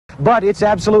but it's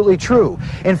absolutely true.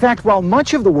 In fact, while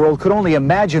much of the world could only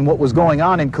imagine what was going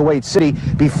on in Kuwait City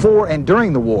before and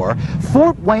during the war,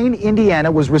 Fort Wayne,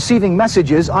 Indiana was receiving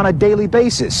messages on a daily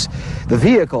basis. The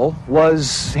vehicle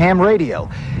was ham radio,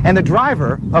 and the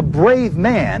driver, a brave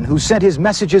man who sent his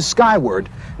messages skyward,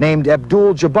 named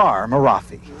Abdul Jabbar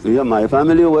Marafi. Yeah, my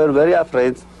family were very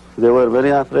afraid. They were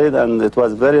very afraid, and it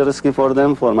was very risky for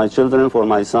them, for my children, for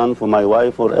my son, for my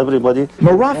wife, for everybody.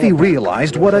 Marafi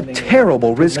realized what a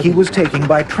terrible risk he was taking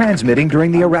by transmitting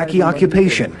during the Iraqi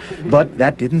occupation. But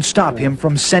that didn't stop him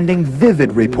from sending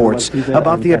vivid reports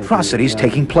about the atrocities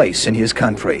taking place in his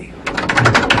country.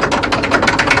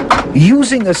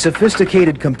 Using a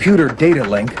sophisticated computer data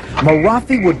link,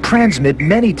 Marafi would transmit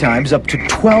many times up to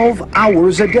 12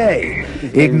 hours a day,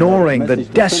 ignoring the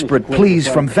desperate pleas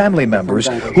from family members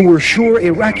who were sure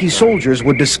Iraqi soldiers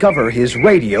would discover his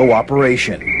radio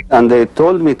operation. And they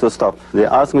told me to stop. They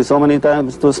asked me so many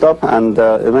times to stop, and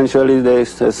eventually they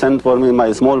sent for me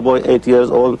my small boy, 8 years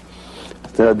old.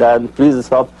 Dad, please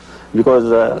stop, because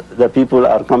the people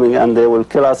are coming and they will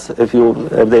kill us if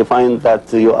they find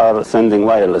that you are sending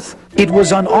wireless. It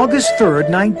was on August 3rd,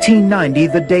 1990,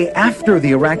 the day after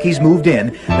the Iraqis moved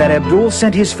in, that Abdul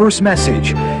sent his first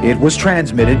message. It was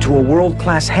transmitted to a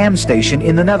world-class ham station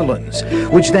in the Netherlands,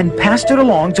 which then passed it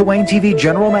along to Wayne TV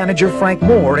General Manager Frank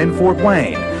Moore in Fort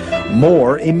Wayne.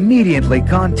 Moore immediately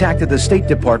contacted the State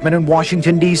Department in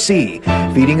Washington, D.C.,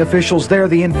 feeding officials there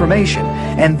the information,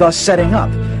 and thus setting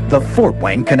up the Fort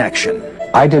Wayne connection.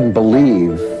 I didn't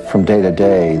believe from day to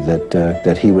day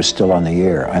that he was still on the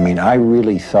air. I mean, I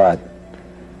really thought,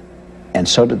 and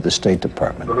so did the State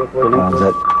Department,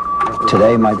 that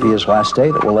today might be his last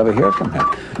day that we'll ever hear from him.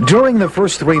 During the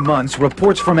first 3 months,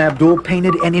 reports from Abdul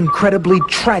painted an incredibly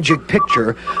tragic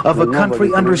picture of a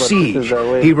country under siege.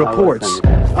 He reports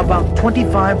about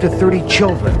 25 to 30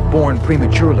 children born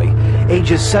prematurely,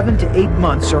 ages 7 to 8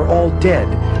 months, are all dead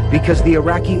because the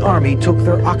Iraqi army took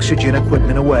their oxygen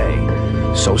equipment away.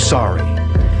 So sorry.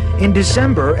 In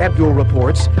December, Abdul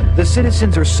reports, the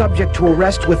citizens are subject to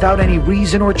arrest without any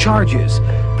reason or charges.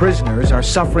 Prisoners are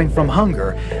suffering from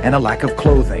hunger and a lack of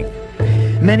clothing.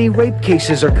 Many rape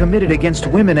cases are committed against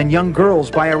women and young girls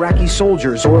by Iraqi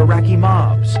soldiers or Iraqi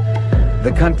mobs.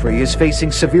 The country is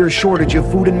facing severe shortage of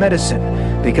food and medicine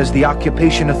because the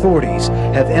occupation authorities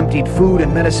have emptied food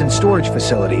and medicine storage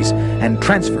facilities and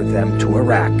transferred them to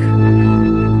Iraq.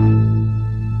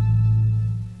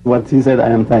 What he said, I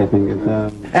am typing it.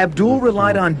 Abdul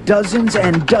relied on dozens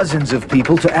and dozens of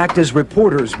people to act as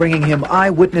reporters, bringing him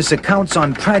eyewitness accounts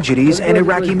on tragedies and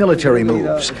Iraqi military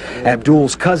moves.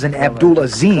 Abdul's cousin Abdul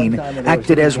Azeen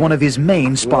acted as one of his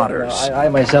main spotters. I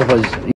myself was